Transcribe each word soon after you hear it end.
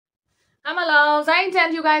Hi, my loves. I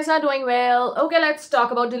intend you guys are doing well. Okay, let's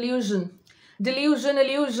talk about delusion. Delusion,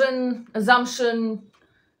 illusion, assumption,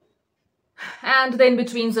 and the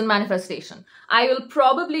in-betweens and manifestation. I will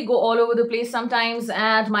probably go all over the place sometimes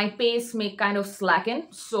and my pace may kind of slacken.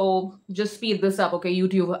 So just speed this up, okay?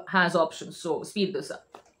 YouTube has options, so speed this up.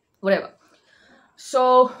 Whatever.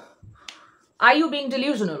 So, are you being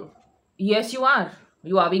delusional? Yes, you are.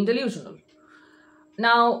 You are being delusional.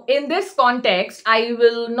 Now, in this context, I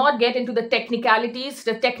will not get into the technicalities,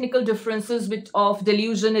 the technical differences of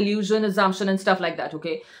delusion, illusion, assumption, and stuff like that,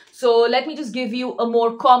 okay? So let me just give you a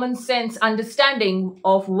more common sense understanding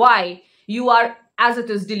of why you are, as it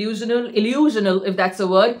is, illusional, if that's a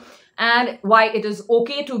word, and why it is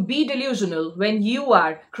okay to be delusional when you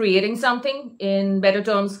are creating something, in better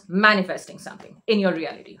terms, manifesting something in your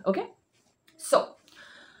reality, okay? So,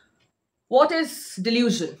 what is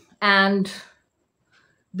delusion? And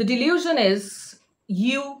the delusion is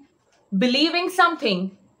you believing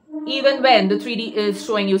something even when the 3D is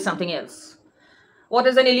showing you something else. What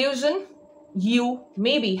is an illusion? You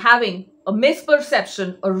may be having a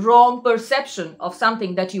misperception, a wrong perception of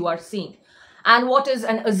something that you are seeing. And what is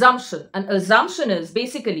an assumption? An assumption is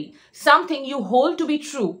basically something you hold to be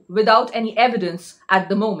true without any evidence at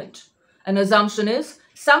the moment. An assumption is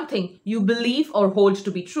something you believe or hold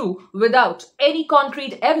to be true without any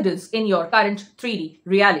concrete evidence in your current 3D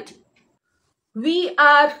reality. We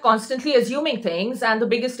are constantly assuming things, and the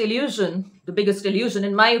biggest illusion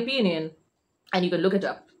in my opinion, and you can look it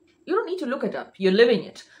up. You don't need to look it up. You're living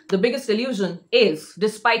it. The biggest illusion is,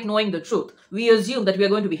 despite knowing the truth, we assume that we are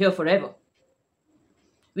going to be here forever.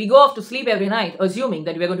 We go off to sleep every night assuming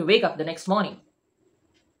that we are going to wake up the next morning.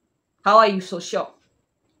 How are you so sure?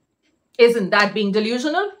 Isn't that being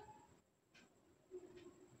delusional?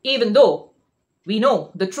 Even though we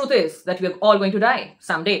know the truth is that we are all going to die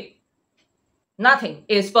someday. Nothing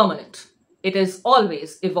is permanent. It is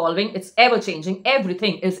always evolving. It's ever changing.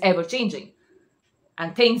 Everything is ever changing.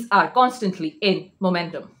 And things are constantly in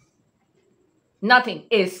momentum. Nothing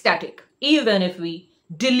is static, even if we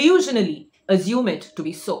delusionally assume it to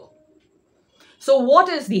be so. So what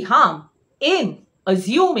is the harm in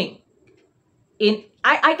assuming?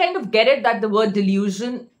 I kind of get it that the word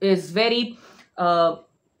delusion is very,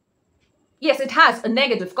 yes, it has a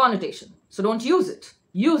negative connotation. So don't use it.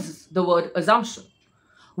 Use the word assumption.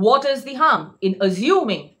 What is the harm in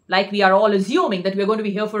assuming, like we are all assuming that we're going to be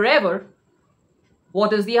here forever?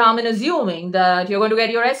 What is the harm in assuming that you're going to get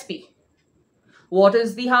your SP? What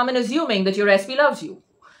is the harm in assuming that your SP loves you?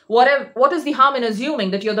 What is the harm in assuming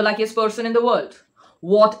that you're the luckiest person in the world?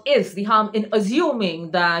 What is the harm in assuming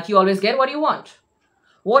that you always get what you want?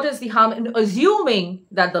 What is the harm in assuming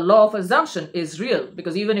that the law of assumption is real?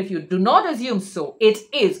 Because even if you do not assume so, it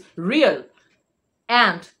is real.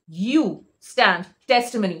 And you stand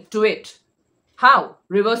testimony to it. How?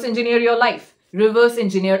 Reverse engineer your life. Reverse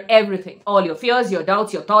engineer everything. All your fears, your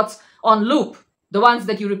doubts, your thoughts on loop. The ones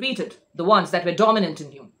that you repeated. The ones that were dominant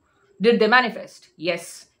in you. Did they manifest?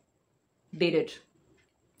 Yes, they did.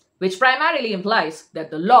 Which primarily implies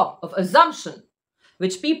that the law of assumption,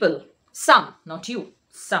 which people, some, not you,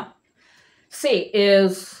 some, say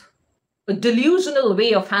is a delusional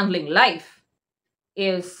way of handling life,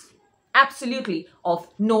 is absolutely of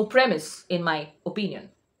no premise in my opinion.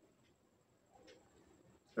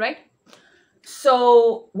 Right?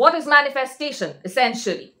 So what is manifestation?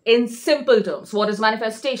 Essentially, in simple terms, what is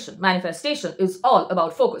manifestation? Manifestation is all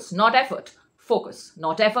about focus, not effort. Focus,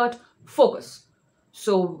 not effort, focus.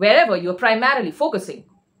 So wherever you're primarily focusing,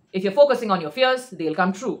 if you're focusing on your fears, they'll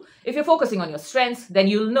come true. If you're focusing on your strengths, then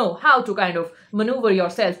you'll know how to kind of maneuver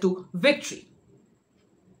yourself to victory.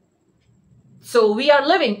 So we are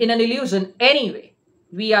living in an illusion anyway.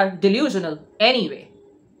 We are delusional anyway.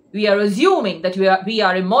 We are assuming that we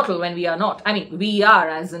are immortal when we are not. I mean, we are,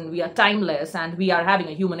 as in we are timeless and we are having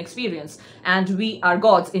a human experience and we are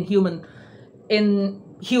gods in human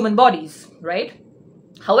bodies, right?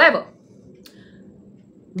 However,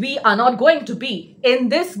 we are not going to be in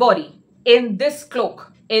this body, in this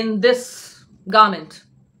cloak, in this garment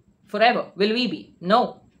forever. Will we be?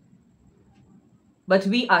 No. But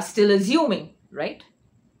we are still assuming, right?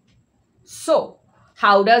 So,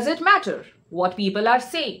 how does it matter what people are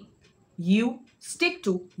saying? You stick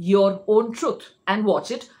to your own truth and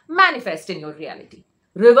watch it manifest in your reality.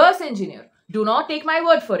 Reverse engineer. Do not take my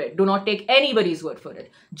word for it. Do not take anybody's word for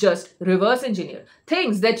it. Just reverse engineer.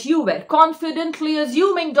 Things that you were confidently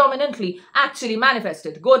assuming dominantly actually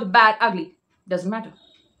manifested. Good, bad, ugly. Doesn't matter.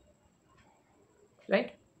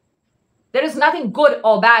 Right? There is nothing good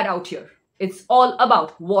or bad out here. It's all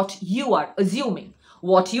about what you are assuming,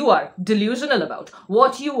 what you are delusional about,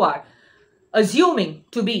 what you are assuming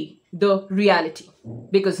to be the reality.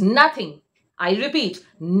 Because nothing, I repeat,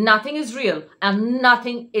 nothing is real and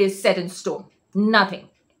nothing is set in stone. Nothing.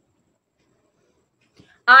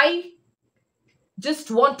 I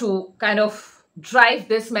just want to kind of drive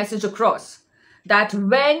this message across that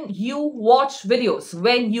when you watch videos,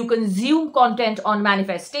 when you consume content on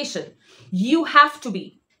manifestation, you have to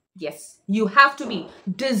be, yes, you have to be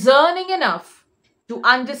discerning enough to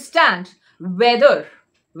understand whether,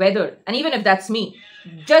 and even if that's me,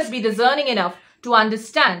 just be discerning enough to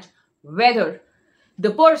understand whether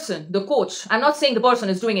the person, the coach, I'm not saying the person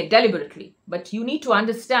is doing it deliberately, but you need to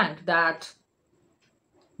understand that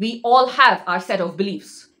we all have our set of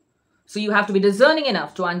beliefs. So you have to be discerning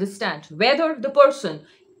enough to understand whether the person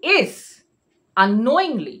is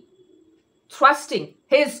unknowingly thrusting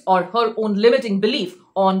his or her own limiting belief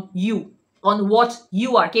on you, on what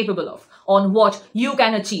you are capable of, on what you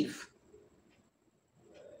can achieve,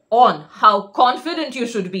 on how confident you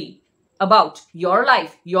should be about your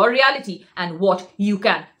life, your reality, and what you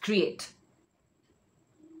can create.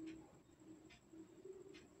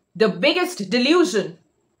 The biggest delusion,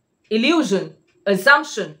 illusion,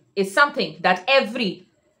 assumption is something that every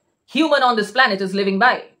human on this planet is living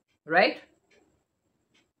by, right?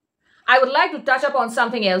 I would like to touch upon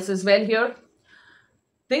something else as well here.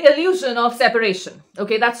 The illusion of separation.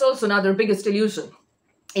 Okay, that's also another biggest illusion,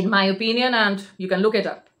 in my opinion, and you can look it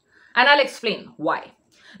up. And I'll explain why.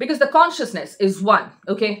 Because the consciousness is one,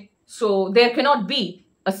 okay? So there cannot be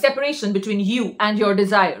a separation between you and your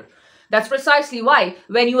desire. That's precisely why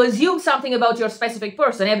when you assume something about your specific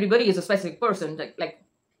person, everybody is a specific person,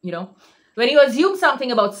 you know, when you assume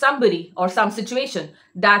something about somebody or some situation,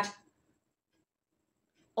 that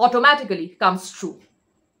automatically comes true.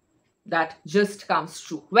 That just comes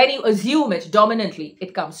true. When you assume it dominantly,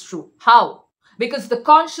 it comes true. How? Because the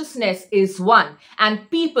consciousness is one and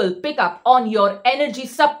people pick up on your energy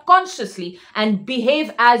subconsciously and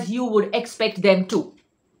behave as you would expect them to.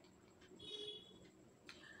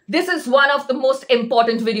 This is one of the most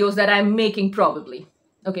important videos that I'm making probably,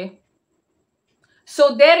 okay?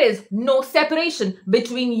 So there is no separation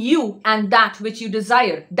between you and that which you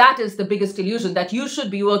desire. That is the biggest illusion that you should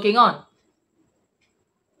be working on.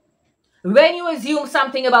 When you assume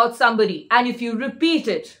something about somebody and if you repeat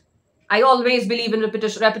it, I always believe in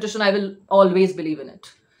repetition, I will always believe in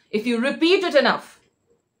it. If you repeat it enough,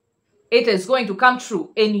 it is going to come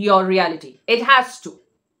true in your reality. It has to.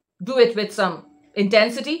 Do it with some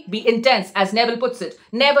intensity. Be intense, as Neville puts it.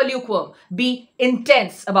 Never lukewarm. Be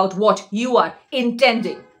intense about what you are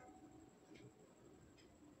intending.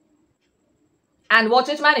 And watch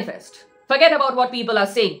it manifest. Forget about what people are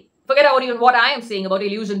saying. Forget about even what I am saying about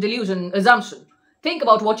illusion, delusion, assumption. Think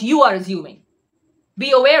about what you are assuming.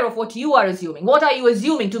 Be aware of what you are assuming. What are you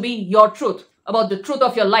assuming to be your truth? About the truth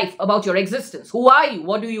of your life, about your existence. Who are you?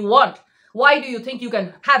 What do you want? Why do you think you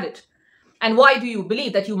can have it? And why do you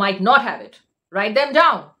believe that you might not have it? Write them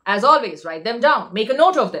down. As always, write them down. Make a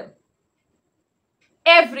note of them.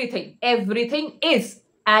 Everything is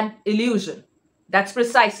an illusion. That's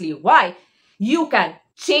precisely why you can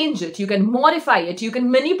change it, you can modify it, you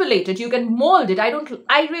can manipulate it, you can mold it.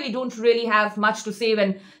 I really don't have much to say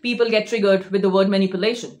when people get triggered with the word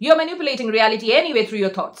manipulation. You're manipulating reality anyway through your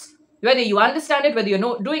thoughts. Whether you understand it, whether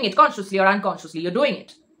you're doing it consciously or unconsciously, you're doing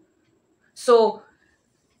it. So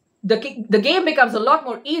the game becomes a lot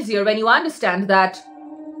more easier when you understand that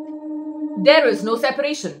there is no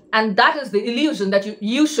separation. And that is the illusion that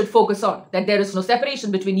you should focus on. That there is no separation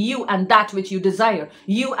between you and that which you desire.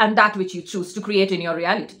 You and that which you choose to create in your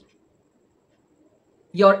reality.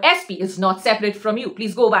 Your SP is not separate from you.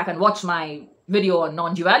 Please go back and watch my video on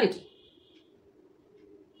non-duality.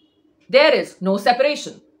 There is no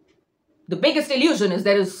separation. The biggest illusion is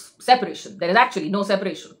there is separation. There is actually no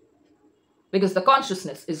separation. Because the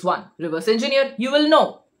consciousness is one. Reverse engineer, you will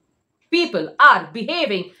know. People are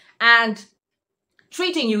behaving and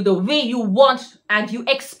treating you the way you want and you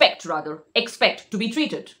expect to be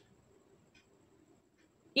treated.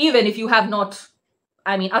 Even if you have not,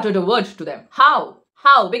 uttered a word to them. How?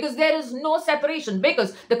 How? Because there is no separation.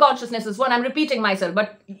 Because the consciousness is one. I'm repeating myself,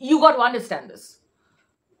 but you got to understand this.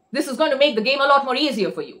 This is going to make the game a lot more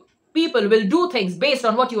easier for you. People will do things based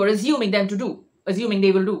on what you are assuming them to do. Assuming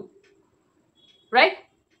they will do. Right?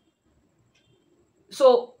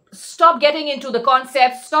 So stop getting into the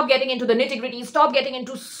concepts, stop getting into the nitty-gritty, stop getting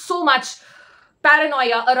into so much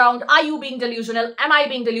paranoia around, are you being delusional? Am I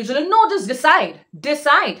being delusional? No, just decide.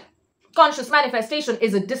 Decide. Conscious manifestation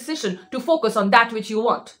is a decision to focus on that which you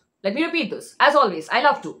want. Let me repeat this. As always, I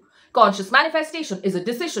love to. Conscious manifestation is a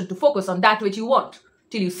decision to focus on that which you want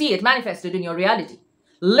till you see it manifested in your reality.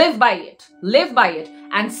 Live by it,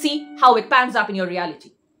 and see how it pans up in your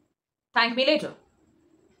reality. Thank me later.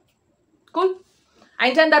 Cool? I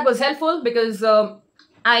intend that was helpful because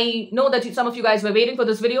I know that some of you guys were waiting for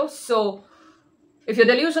this video. So if you're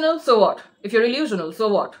delusional, so what? If you're illusional, so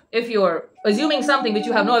what? If you're assuming something which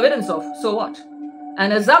you have no evidence of, so what?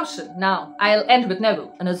 An assumption, now I'll end with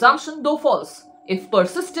Neville. An assumption, though false, if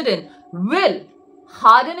persisted in, will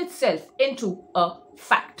harden itself into a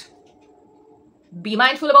fact. Be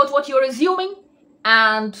mindful about what you're assuming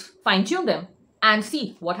and fine-tune them and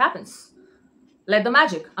see what happens. Let the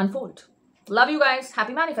magic unfold. Love you guys.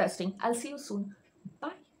 Happy manifesting. I'll see you soon.